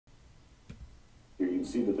can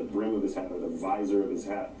see that the brim of his hat or the visor of his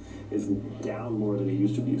hat is down more than he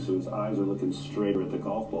used to be, so his eyes are looking straighter at the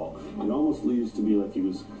golf ball. It almost leads to be like he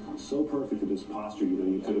was so perfect in his posture, you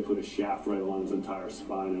know, you could have put a shaft right along his entire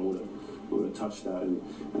spine and would have touched that. And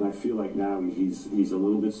I feel like now he's a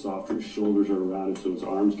little bit softer, his shoulders are around it, so his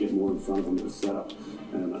arms get more in front of him in the setup.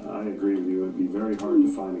 And I agree with you, it would be very hard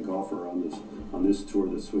to find a golfer on this tour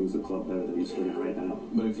that swings the club better than he's swinging right now.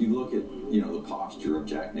 But if you look at, you know, the posture of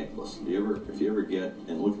Jack Nicklaus, if you ever get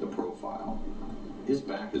and look at the profile, his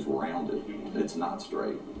back is rounded. It's not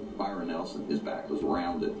straight. Byron Nelson, his back was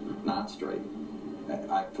rounded, not straight.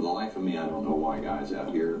 For the life of me, I don't know why guys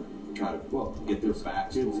out here try to get their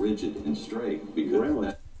backs rigid and straight,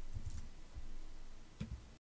 because